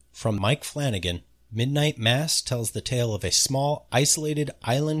From Mike Flanagan, Midnight Mass tells the tale of a small, isolated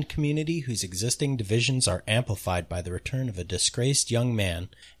island community whose existing divisions are amplified by the return of a disgraced young man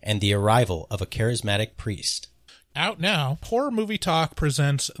and the arrival of a charismatic priest. Out now, Horror Movie Talk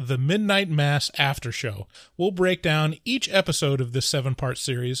presents the Midnight Mass Aftershow. We'll break down each episode of this 7-part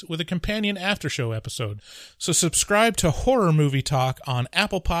series with a companion Aftershow episode. So subscribe to Horror Movie Talk on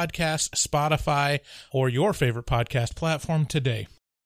Apple Podcasts, Spotify, or your favorite podcast platform today.